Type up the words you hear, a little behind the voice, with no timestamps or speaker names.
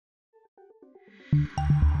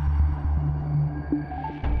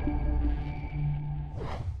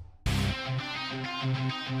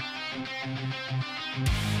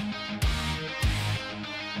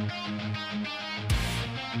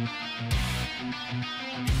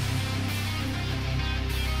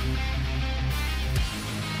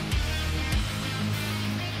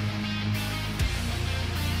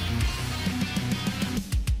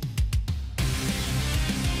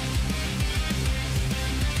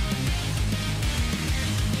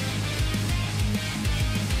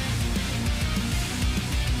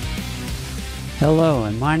Hello,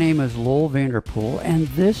 and my name is Lowell Vanderpool, and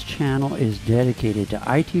this channel is dedicated to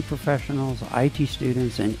IT professionals, IT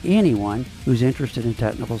students, and anyone who's interested in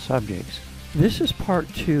technical subjects. This is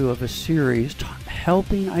part 2 of a series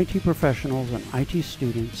helping IT professionals and IT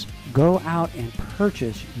students go out and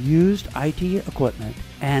purchase used IT equipment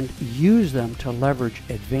and use them to leverage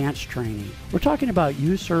advanced training. We're talking about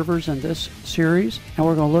used servers in this series, and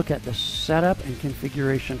we're going to look at the setup and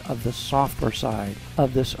configuration of the software side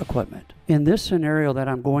of this equipment. In this scenario that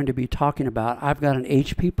I'm going to be talking about, I've got an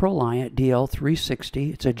HP ProLiant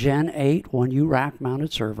DL360. It's a Gen 8 1U rack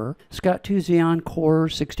mounted server. It's got 2 Xeon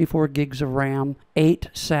cores, 64 gigs of RAM, 8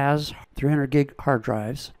 SAS 300 gig hard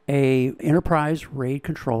drives, a enterprise RAID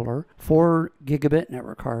controller, 4 gigabit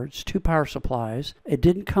network cards, 2 power supplies. It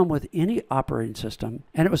didn't come with any operating system,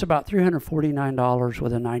 and it was about $349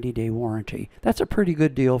 with a 90-day warranty. That's a pretty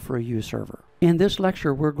good deal for a used server. In this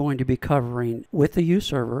lecture, we're going to be covering, with the used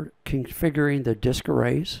server, configuring the disk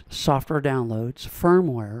arrays, software downloads,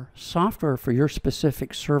 firmware, software for your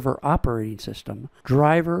specific server operating system,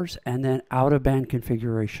 drivers, and then out-of-band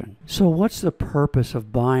configuration. So what's the purpose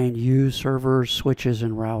of buying used servers, switches,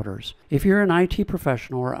 and routers? If you're an IT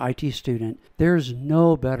professional or IT student, there's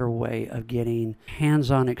no better way of getting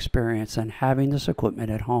hands-on experience than having this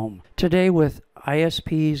equipment at home. Today, with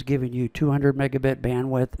ISPs giving you 200 megabit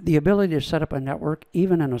bandwidth, the ability to set up a network,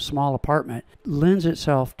 even in a small apartment, lends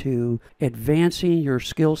itself to advancing your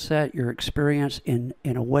skill set, your experience in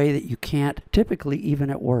a way that you can't typically even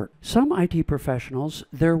at work. Some IT professionals,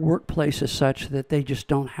 their workplace is such that they just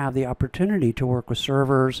don't have the opportunity to work with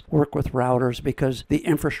servers, work with routers, because the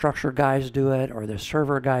infrastructure guys do it or the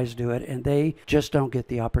server guys do it, and they just don't get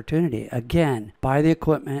the opportunity. Again, buy the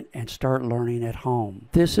equipment and start learning at home.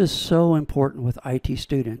 This is so important with IT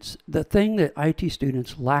students. The thing that IT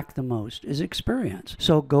students lack the most is experience.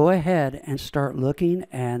 So go ahead and start looking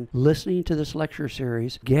and listening to this lecture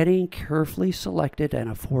series, getting carefully selected and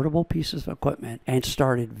affordable pieces of equipment, and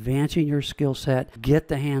start advancing your skill set. Get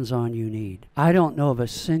the hands-on you need. I don't know of a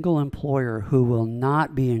single employer who will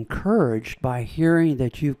not be encouraged by hearing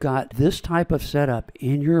that you've got this type of setup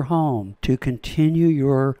in your home to continue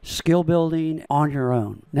your skill building on your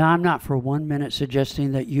own. Now, I'm not for 1 minute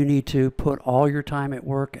suggesting that you need to put all your time at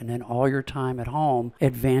work and then all your time at home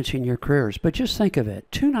advancing your careers, but just think of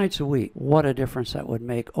it. 2 nights a week, what a difference that would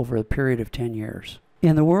make over a period of 10 years.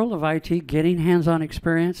 In the world of IT, getting hands-on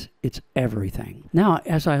experience, it's everything. Now,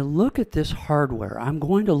 as I look at this hardware, I'm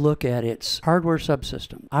going to look at its hardware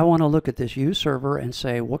subsystem. I want to look at this used server and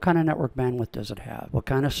say, what kind of network bandwidth does it have? What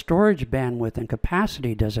kind of storage bandwidth and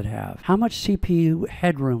capacity does it have? How much CPU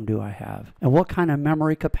headroom do I have? And what kind of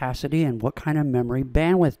memory capacity and what kind of memory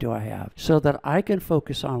bandwidth do I have? So that I can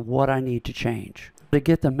focus on what I need to change. To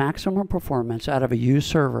get the maximum performance out of a used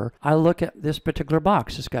server, I look at this particular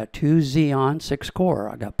box. It's got 2 Xeon 6 core.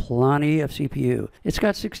 I got plenty of CPU. It's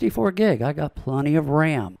got 64 gig. I got plenty of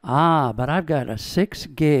RAM. But I've got a 6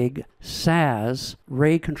 gig SAS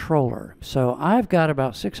RAID controller. So I've got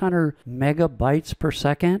about 600 megabytes per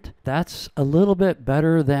second. That's a little bit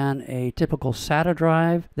better than a typical SATA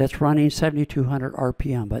drive that's running 7200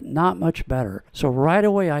 RPM, but not much better. So right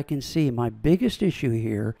away I can see my biggest issue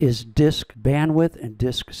here is disk bandwidth and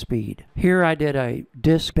disk speed. Here I did a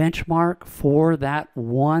disk benchmark for that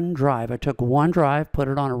one drive. I took one drive, put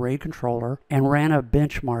it on a RAID controller, and ran a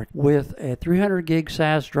benchmark with a 300 gig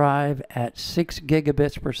SAS drive at 6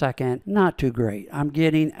 gigabits per second. Not too great. I'm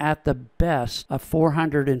getting at the best a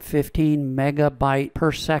 415 megabyte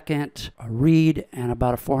per second read and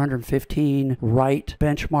about a 415 write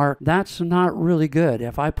benchmark. That's not really good.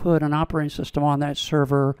 If I put an operating system on that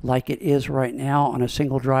server like it is right now on a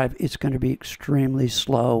single drive, it's going to be extremely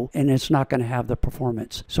slow and it's not going to have the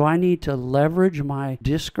performance. So I need to leverage my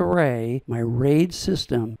disk array, my RAID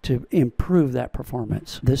system, to improve that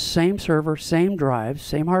performance. The same server, same drive,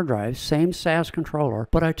 same hard drive, same SAS controller,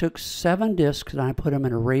 but I took took 7 disks and I put them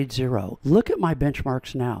in a RAID 0. Look at my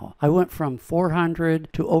benchmarks now. I went from 400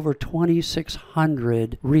 to over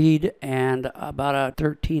 2,600 read and about a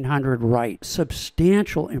 1,300 write.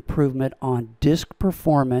 Substantial improvement on disk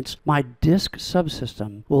performance. My disk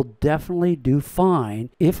subsystem will definitely do fine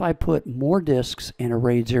if I put more disks in a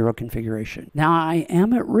RAID 0 configuration. Now I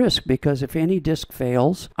am at risk because if any disk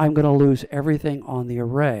fails, I'm going to lose everything on the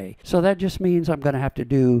array. So that just means I'm going to have to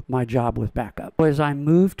do my job with backup. As I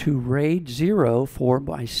move to RAID 0 for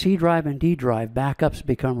my C drive and D drive, backups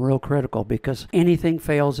become real critical because anything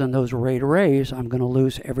fails in those RAID arrays, I'm going to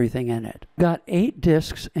lose everything in it. Got 8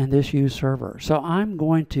 disks in this used server. So I'm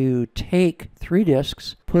going to take 3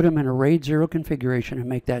 disks, put them in a RAID 0 configuration and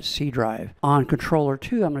make that C drive. On controller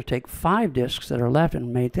 2, I'm going to take 5 disks that are left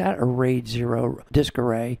and make that a RAID 0 disk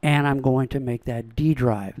array, and I'm going to make that D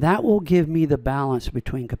drive. That will give me the balance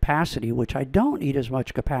between capacity, which I don't need as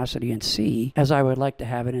much capacity in C as I would like to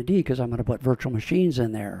have in a D because I'm going to put virtual machines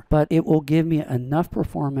in there. But it will give me enough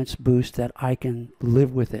performance boost that I can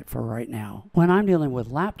live with it for right now. When I'm dealing with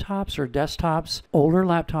laptops or desktops, older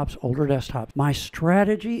laptops, older desktops, my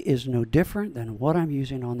strategy is no different than what I'm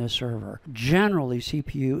using on this server. Generally,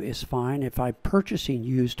 CPU is fine. If I'm purchasing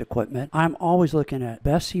used equipment, I'm always looking at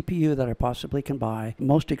best CPU that I possibly can buy,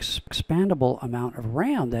 most expandable amount of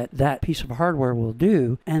RAM that piece of hardware will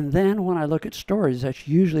do. And then when I look at storage, that's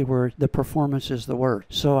usually where the performance is the worst.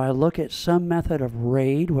 So I look at some method of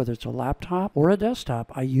RAID, whether it's a laptop or a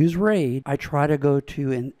desktop. I use RAID. I try to go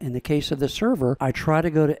to, in the case of the server, I try to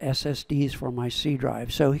go to SSDs for my C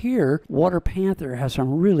drive. So here, Water Panther has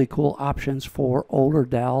some really cool options for older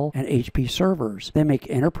Dell and HP servers. They make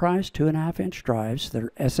enterprise 2.5-inch drives that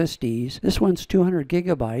are SSDs. This one's 200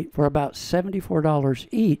 gigabyte for about $74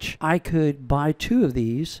 each. I could buy 2 of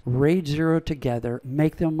these, RAID 0 together,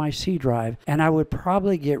 make them my C drive, and I would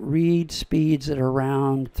probably get read speeds at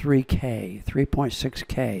around 3K,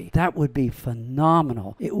 3.6K. That would be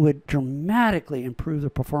phenomenal. It would dramatically improve the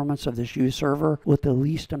performance of this used server with the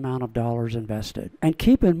least amount of dollars invested. And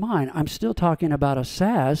keep in mind, I'm still talking about a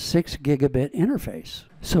SAS 6 gigabit interface.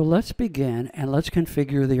 So let's begin and let's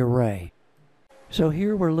configure the array. So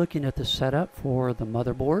here we're looking at the setup for the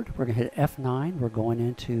motherboard. We're going to hit F9. We're going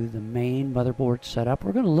into the main motherboard setup.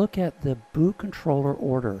 We're going to look at the boot controller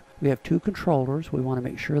order. We have 2 controllers. We want to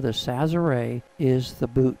make sure the SAS array is the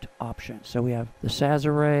boot option. So we have the SAS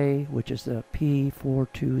array, which is the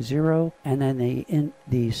P420, and then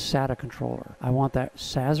the SATA controller. I want that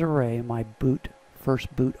SAS array, my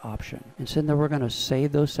first boot option. And so then we're going to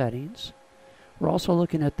save those settings. We're also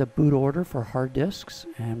looking at the boot order for hard disks,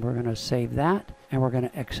 and we're going to save that, and we're going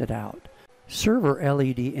to exit out. Server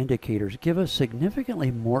LED indicators give us significantly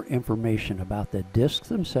more information about the disks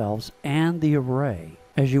themselves and the array.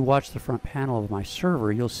 As you watch the front panel of my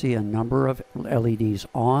server, you'll see a number of LEDs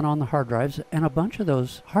on the hard drives, and a bunch of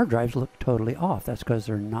those hard drives look totally off. That's because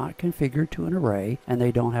they're not configured to an array and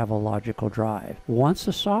they don't have a logical drive. Once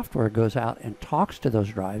the software goes out and talks to those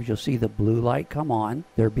drives, you'll see the blue light come on.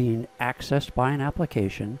 They're being accessed by an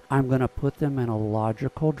application. I'm going to put them in a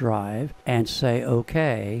logical drive and say,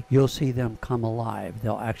 okay, you'll see them come alive.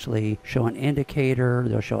 They'll actually show an indicator,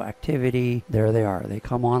 they'll show activity. There they are. They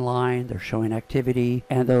come online, they're showing activity,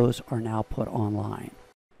 and those are now put online.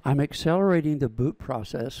 I'm accelerating the boot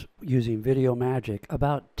process using Video Magic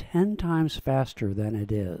about 10 times faster than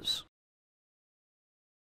it is.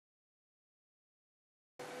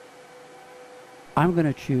 I'm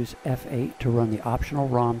going to choose F8 to run the optional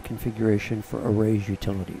ROM configuration for Arrays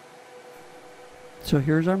utility. So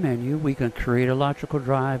here's our menu. We can create a logical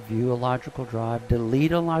drive, view a logical drive,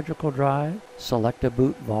 delete a logical drive, select a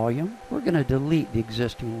boot volume. We're going to delete the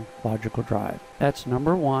existing logical drive. That's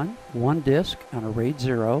number 1 disk on a RAID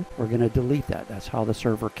 0. We're going to delete that. That's how the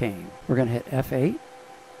server came. We're going to hit F8.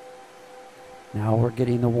 Now we're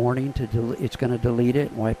getting the warning to it's going to delete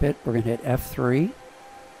it and wipe it. We're going to hit F3,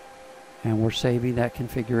 and we're saving that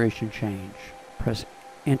configuration change. Press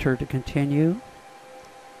Enter to continue.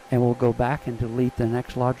 And we'll go back and delete the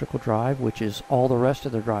next logical drive, which is all the rest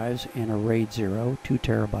of the drives in a RAID 0, 2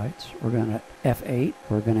 terabytes. We're going to F8.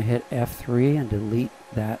 We're going to hit F3 and delete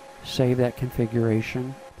that, save that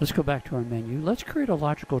configuration. Let's go back to our menu. Let's create a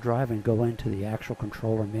logical drive and go into the actual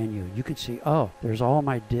controller menu. You can see, oh, there's all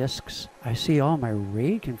my disks. I see all my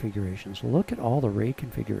RAID configurations. Look at all the RAID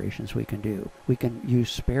configurations we can do. We can use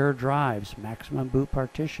spare drives, maximum boot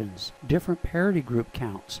partitions, different parity group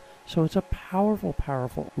counts. So it's a powerful,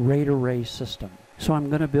 powerful RAID array system. So I'm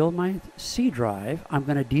going to build my C drive. I'm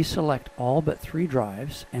going to deselect all but 3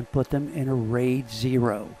 drives and put them in a RAID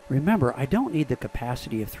 0. Remember, I don't need the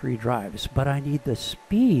capacity of 3 drives, but I need the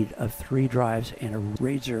speed of 3 drives in a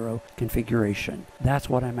RAID 0 configuration. That's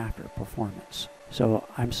what I'm after, performance. So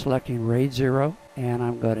I'm selecting RAID 0, and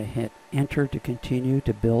I'm going to hit Enter to continue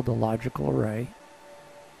to build the logical array.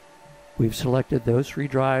 We've selected those 3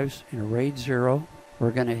 drives in a RAID 0.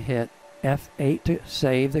 We're going to hit F8 to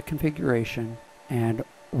save the configuration, and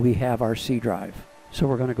we have our C drive. So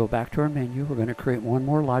we're going to go back to our menu. We're going to create one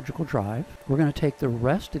more logical drive. We're going to take the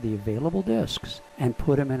rest of the available disks and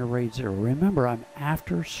put them in a RAID 0. Remember, I'm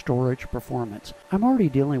after storage performance. I'm already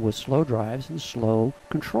dealing with slow drives and slow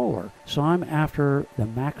controller, so I'm after the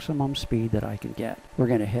maximum speed that I can get. We're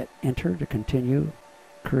going to hit Enter to continue,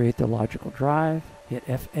 create the logical drive, hit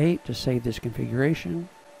F8 to save this configuration,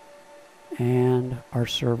 and our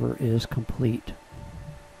server is complete.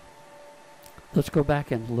 Let's go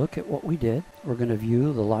back and look at what we did. We're going to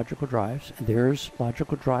view the logical drives. There's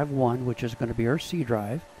logical drive 1, which is going to be our C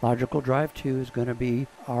drive. Logical drive 2 is going to be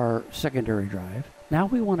our secondary drive. Now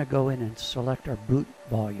we want to go in and select our boot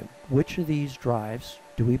volume. Which of these drives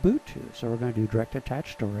do we boot to? So we're going to do direct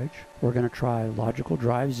attached storage. We're going to try logical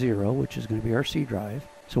drive 0, which is going to be our C drive.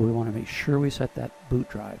 So we want to make sure we set that boot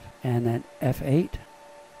drive. And then F8.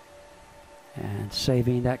 And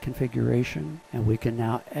saving that configuration, and we can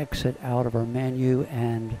now exit out of our menu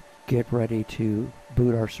and get ready to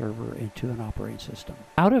boot our server into an operating system.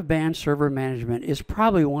 Out-of-band server management is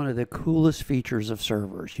probably one of the coolest features of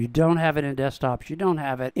servers. You don't have it in desktops, you don't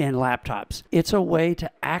have it in laptops. It's a way to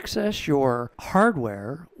access your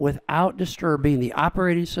hardware without disturbing the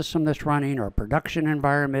operating system that's running or production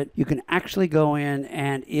environment. You can actually go in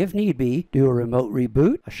and, if need be, do a remote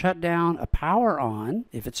reboot, a shutdown, a power on.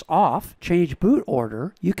 If it's off, change boot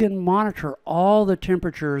order. You can monitor all the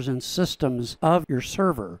temperatures and systems of your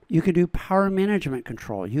server. You can do power management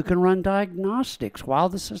control. You can run diagnostics while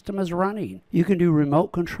the system is running. You can do remote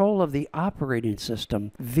control of the operating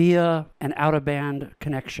system via an out-of-band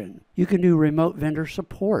connection. You can do remote vendor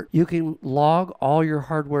support. You can log all your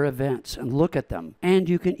hardware events and look at them. And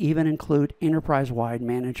you can even include enterprise-wide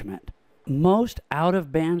management. Most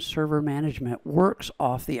out-of-band server management works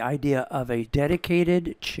off the idea of a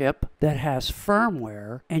dedicated chip that has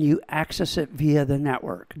firmware, and you access it via the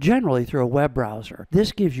network, generally through a web browser.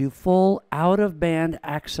 This gives you full out-of-band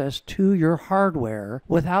access to your hardware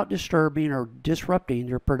without disturbing or disrupting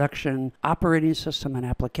your production operating system and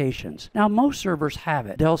applications. Now, most servers have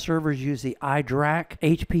it. Dell servers use the iDRAC.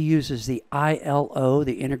 HP uses the ILO,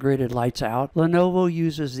 the integrated lights out. Lenovo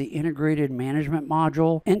uses the integrated management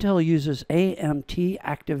module. Intel uses AMT,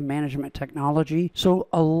 active management technology. So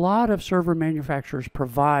a lot of server manufacturers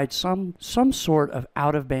provide some sort of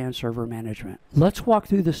out-of-band server management. Let's walk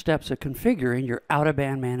through the steps of configuring your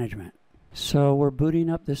out-of-band management. So we're booting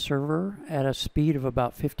up this server at a speed of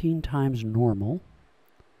about 15 times normal.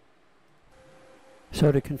 So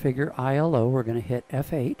to configure ILO, we're going to hit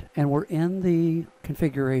F8, and we're in the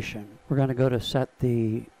configuration. We're going to go to set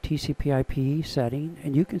the TCP/IP setting,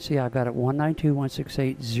 and you can see I've got it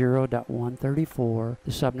 192.168.0.134,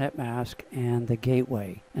 the subnet mask, and the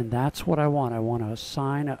gateway. And that's what I want. I want to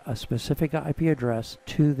assign a specific IP address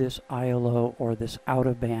to this ILO or this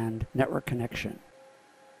out-of-band network connection.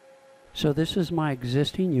 So this is my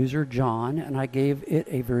existing user, John, and I gave it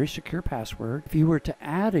a very secure password. If you were to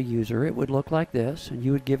add a user, it would look like this, and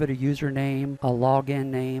you would give it a username, a login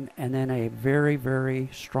name, and then a very, very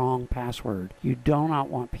strong password. You do not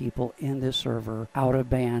want people in this server out of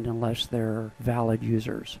band unless they're valid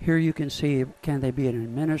users. Here you can see, can they be an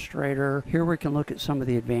administrator? Here we can look at some of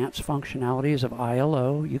the advanced functionalities of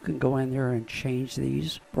ILO. You can go in there and change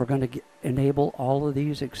these. We're going to enable all of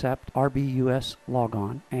these except RBUS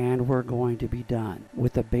logon, and we're going to be done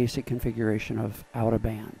with the basic configuration of out of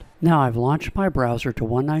band. Now I've launched my browser to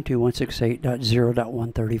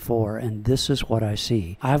 192.168.0.134, and this is what I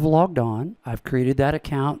see. I've logged on. I've created that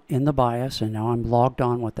account in the BIOS, and now I'm logged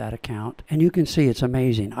on with that account. And you can see it's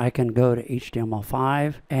amazing. I can go to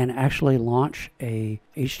HTML5 and actually launch a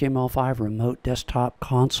HTML5 remote desktop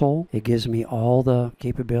console. It gives me all the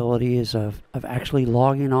capabilities of actually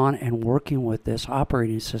logging on and working with this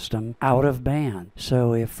operating system out of band.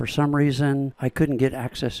 So if for some reason I couldn't get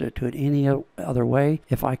access to it any other way,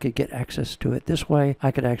 if I could get access to it this way,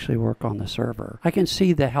 I could actually work on the server. I can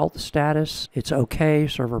see the health status. It's okay,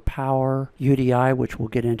 server power, UDI, which we'll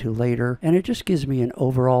get into later, and it just gives me an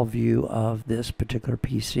overall view of this particular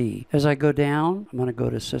PC. As I go down, I'm going to go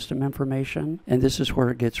to system information, and this is where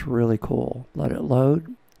it gets really cool. Let it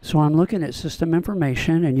load. So I'm looking at system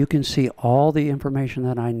information, and you can see all the information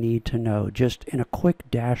that I need to know just in a quick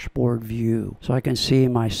dashboard view. So I can see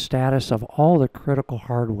my status of all the critical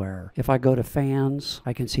hardware. If I go to fans,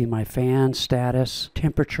 I can see my fan status,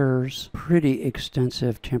 temperatures, pretty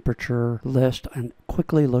extensive temperature list, and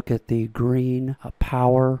quickly look at the green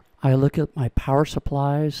power. I look at my power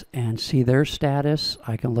supplies and see their status.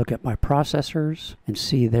 I can look at my processors and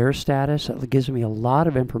see their status. It gives me a lot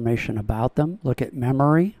of information about them. Look at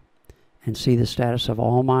memory and see the status of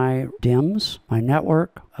all my DIMMs, my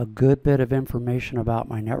network, a good bit of information about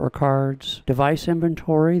my network cards. Device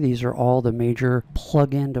inventory, these are all the major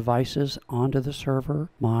plug-in devices onto the server.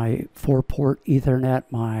 My 4-port Ethernet,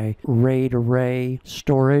 my RAID array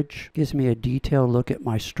storage, gives me a detailed look at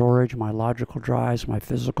my storage, my logical drives, my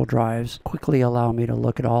physical drives, quickly allow me to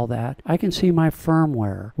look at all that. I can see my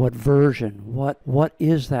firmware, what version, what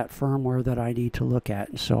is that firmware that I need to look at,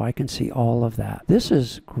 and so I can see all of that. This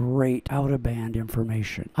is great out-of-band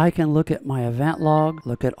information. I can look at my event log,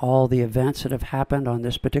 look at all the events that have happened on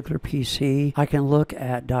this particular PC. I can look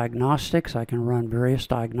at diagnostics. I can run various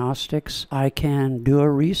diagnostics. I can do a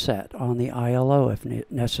reset on the ILO if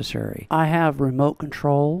necessary. I have remote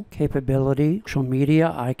control capability. Virtual media,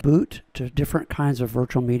 I boot to different kinds of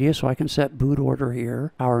virtual media, so I can set boot order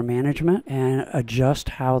here. Power management, and adjust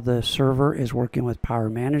how the server is working with power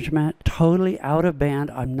management. Totally out of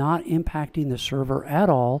band. I'm not impacting the server at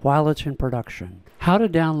all while it's in production. How to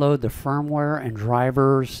download the firmware and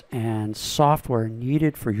drivers and software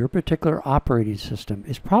needed for your particular operating system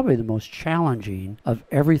is probably the most challenging of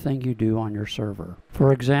everything you do on your server.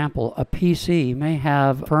 For example, a PC may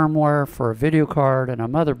have firmware for a video card and a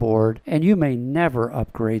motherboard, and you may never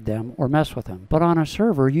upgrade them or mess with them. But on a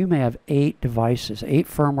server, you may have 8 devices, 8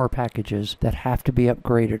 firmware packages that have to be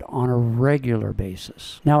upgraded on a regular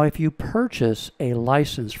basis. Now, if you purchase a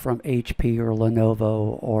license from HP or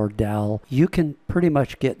Lenovo or Dell, you can pretty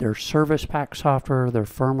much get their service pack software, their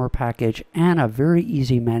firmware package, and a very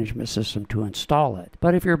easy management system to install it.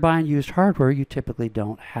 But if you're buying used hardware, you typically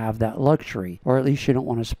don't have that luxury, or at least you don't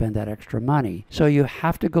want to spend that extra money. So you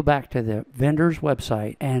have to go back to the vendor's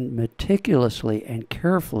website and meticulously and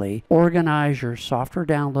carefully organize your software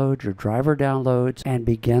downloads, your driver downloads, and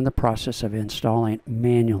begin the process of installing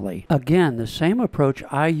manually. Again, the same approach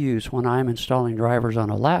I use when I'm installing drivers on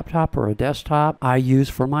a laptop or a desktop, I use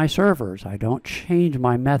for my servers. I don't change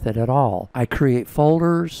my method at all. I create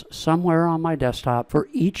folders somewhere on my desktop for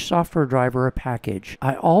each software driver or package.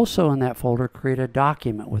 I also in that folder create a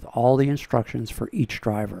document with all the instructions for each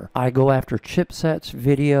driver. I go after chipsets,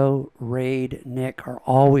 video, RAID, NIC are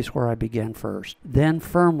always where I begin first. Then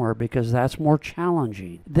firmware, because that's more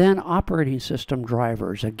challenging. Then operating system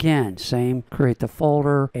drivers. Again, same, create the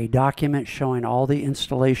folder, a document showing all the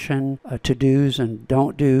installation to-dos and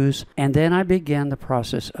don't-dos, and then I begin the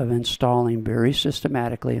process of installing very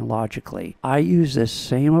systematically and logically. I use this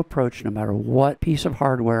same approach no matter what piece of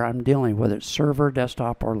hardware I'm dealing with, whether it's server,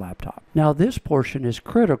 desktop, or laptop. Now this portion is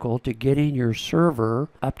critical to getting your server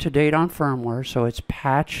up to date on firmware so it's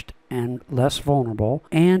patched and less vulnerable,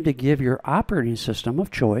 and to give your operating system of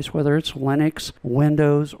choice, whether it's Linux,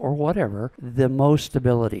 Windows, or whatever, the most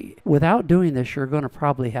stability. Without doing this, you're going to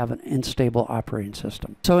probably have an unstable operating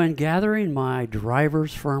system. So in gathering my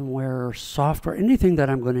drivers, firmware, software, anything that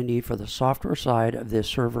I'm going to need for the software side of this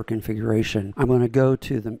server configuration, I'm going to go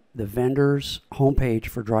to the vendor's homepage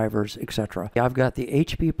for drivers, etc. I've got the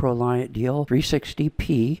HP ProLiant Deal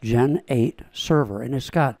 360p Gen 8 server, and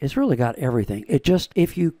it's really got everything. It just,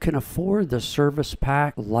 if you can afford the service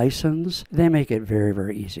pack license, they make it very,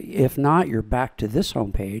 very easy. If not, you're back to this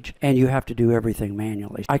homepage and you have to do everything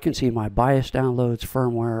manually. I can see my BIOS downloads,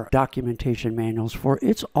 firmware, documentation manuals for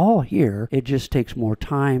it's all here. It just takes more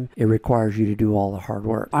time. It requires you to do all the hard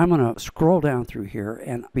work. I'm going to scroll down through here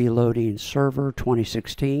and be loading Server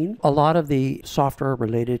 2016. A lot of the software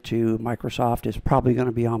related to Microsoft is probably going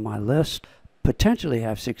to be on my list. Potentially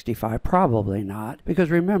have 65, probably not,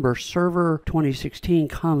 because remember, Server 2016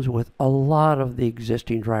 comes with a lot of the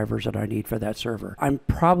existing drivers that I need for that server. I'm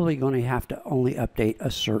probably going to have to only update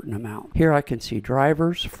a certain amount. Here I can see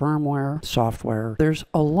drivers, firmware, software. There's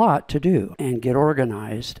a lot to do, and get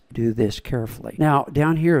organized. Do this carefully. Now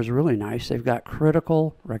down here is really nice. They've got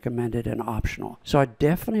critical, recommended, and optional. So I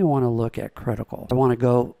definitely want to look at critical. I want to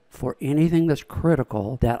go for anything that's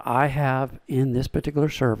critical that I have in this particular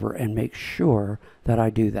server and make sure that I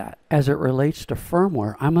do that. As it relates to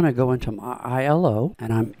firmware, I'm going to go into my ILO,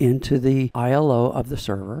 and I'm into the ILO of the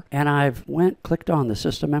server, and I've clicked on the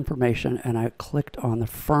system information, and I clicked on the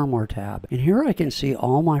firmware tab. And here I can see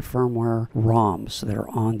all my firmware ROMs that are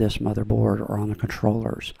on this motherboard or on the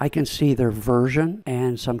controllers. I can see their version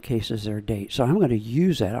and in some cases their date. So I'm going to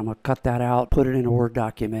use that. I'm going to cut that out, put it in a Word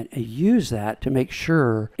document, and use that to make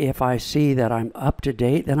sure if I see that I'm up to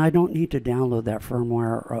date, then I don't need to download that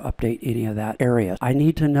firmware or update any of that area. I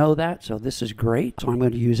need to know that, so this is great. So I'm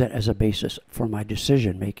going to use that as a basis for my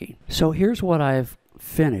decision making. So here's what I've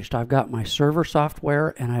finished. I've got my server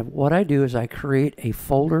software, and what I do is I create a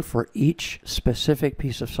folder for each specific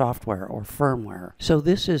piece of software or firmware. So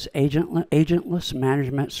this is agentless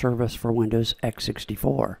management service for Windows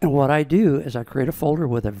x64. And what I do is I create a folder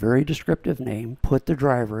with a very descriptive name, put the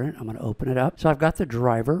driver in. I'm going to open it up. So I've got the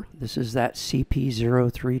driver. This is that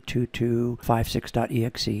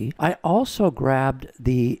CP032256.exe. I also grabbed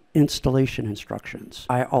the installation instructions.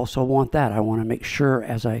 I also want that. I want to make sure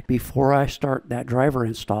before I start that driver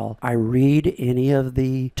install, I read any of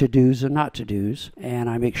the to-dos and not to-dos, and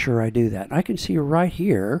I make sure I do that. And I can see right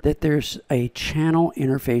here that there's a channel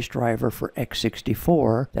interface driver for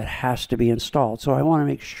x64 that has to be installed. So I want to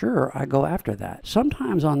make sure I go after that.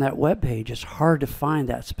 Sometimes on that web page, it's hard to find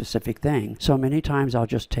that specific thing. So many times I'll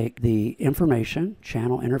just take the information,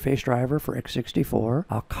 channel interface driver for x64.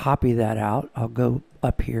 I'll copy that out. I'll go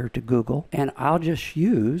up here to Google, and I'll just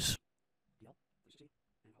use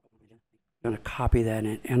I'm going to copy that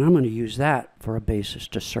in, and I'm going to use that for a basis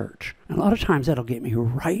to search. And a lot of times that'll get me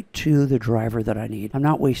right to the driver that I need. I'm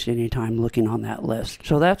not wasting any time looking on that list.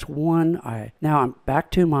 So that's one. Now I'm back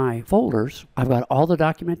to my folders. I've got all the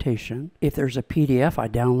documentation. If there's a PDF, I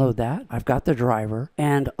download that. I've got the driver.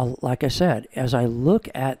 And like I said, as I look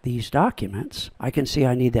at these documents, I can see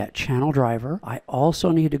I need that channel driver. I also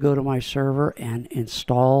need to go to my server and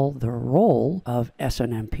install the role of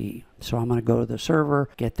SNMP. So I'm going to go to the server,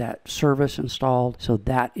 get that service installed. So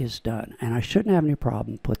that is done. And I shouldn't have any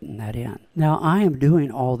problem putting that in. Now I am doing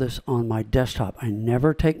all this on my desktop. I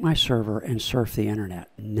never take my server and surf the internet.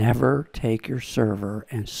 Never take your server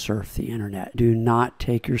and surf the internet. Do not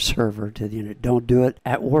take your server to the internet. Don't do it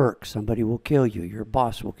at work. Somebody will kill you. Your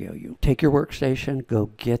boss will kill you. Take your workstation, go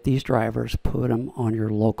get these drivers, put them on your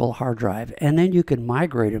local hard drive, and then you can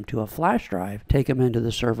migrate them to a flash drive, take them into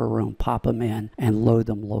the server room, pop them in, and load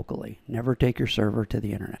them locally. Never take your server to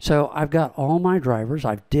the internet. So I've got all my drivers.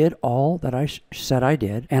 I did all that I said I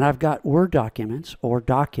did, and I've got Word documents or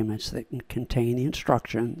documents that can contain the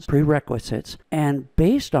instructions, prerequisites, and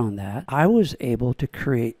based on that, I was able to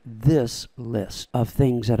create this list of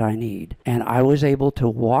things that I need. And I was able to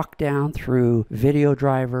walk down through video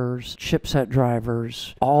drivers, chipset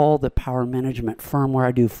drivers, all the power management firmware.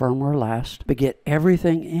 I do firmware last, but get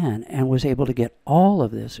everything in and was able to get all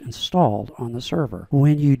of this installed on the server.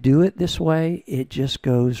 When you do it this way, it just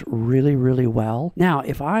goes really, really well. Now,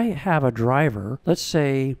 if I have a driver, let's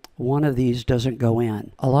say one of these doesn't go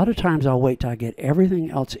in. A lot of times I'll wait till I get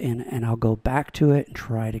everything else in and I'll go back to it and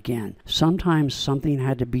try it again. Sometimes something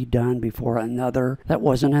had to be done before another that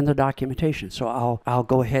wasn't in the documentation. So I'll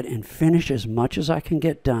go ahead and finish as much as I can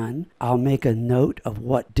get done. I'll make a note of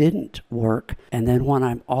what didn't work. And then when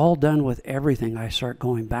I'm all done with everything, I start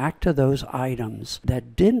going back to those items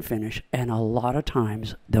that didn't finish. And a lot of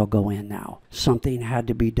times they'll go in now. Something had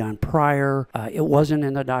to be done prior. It wasn't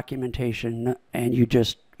in the documentation, and you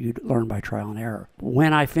learn by trial and error.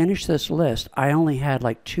 When I finished this list, I only had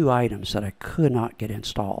like 2 items that I could not get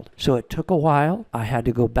installed. So it took a while. I had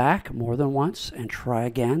to go back more than once and try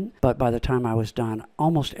again. But by the time I was done,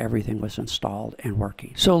 almost everything was installed and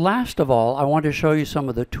working. So last of all, I want to show you some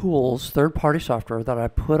of the tools, third-party software that I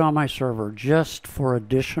put on my server just for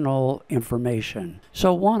additional information.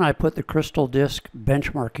 So one, I put the Crystal Disk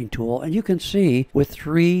benchmarking tool, and you can see with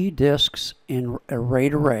 3 disks in a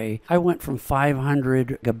RAID array, I went from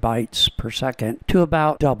 500 gigabytes per second to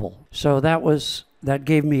about double. So that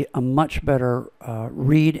gave me a much better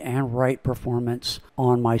read and write performance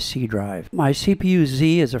on my C drive. My CPU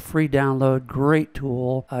Z is a free download, great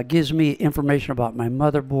tool. Gives me information about my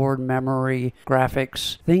motherboard, memory,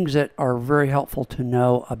 graphics, things that are very helpful to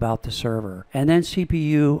know about the server. And then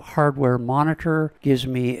CPU hardware monitor gives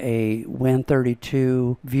me a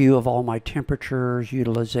Win32 view of all my temperatures,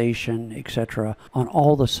 utilization, etc. on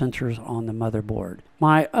all the sensors on the motherboard.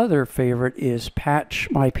 My other favorite is Patch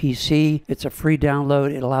My PC. It's a free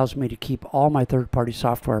download. It allows me to keep all my third-party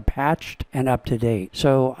software patched and up to date.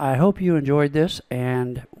 So I hope you enjoyed this,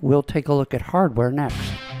 and we'll take a look at hardware next.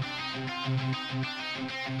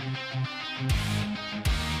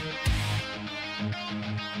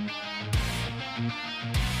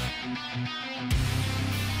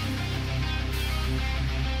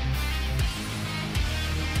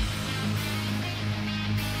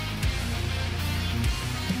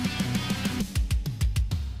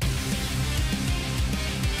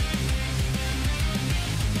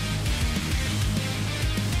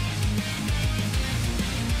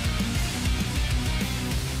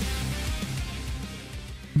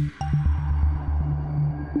 Bye.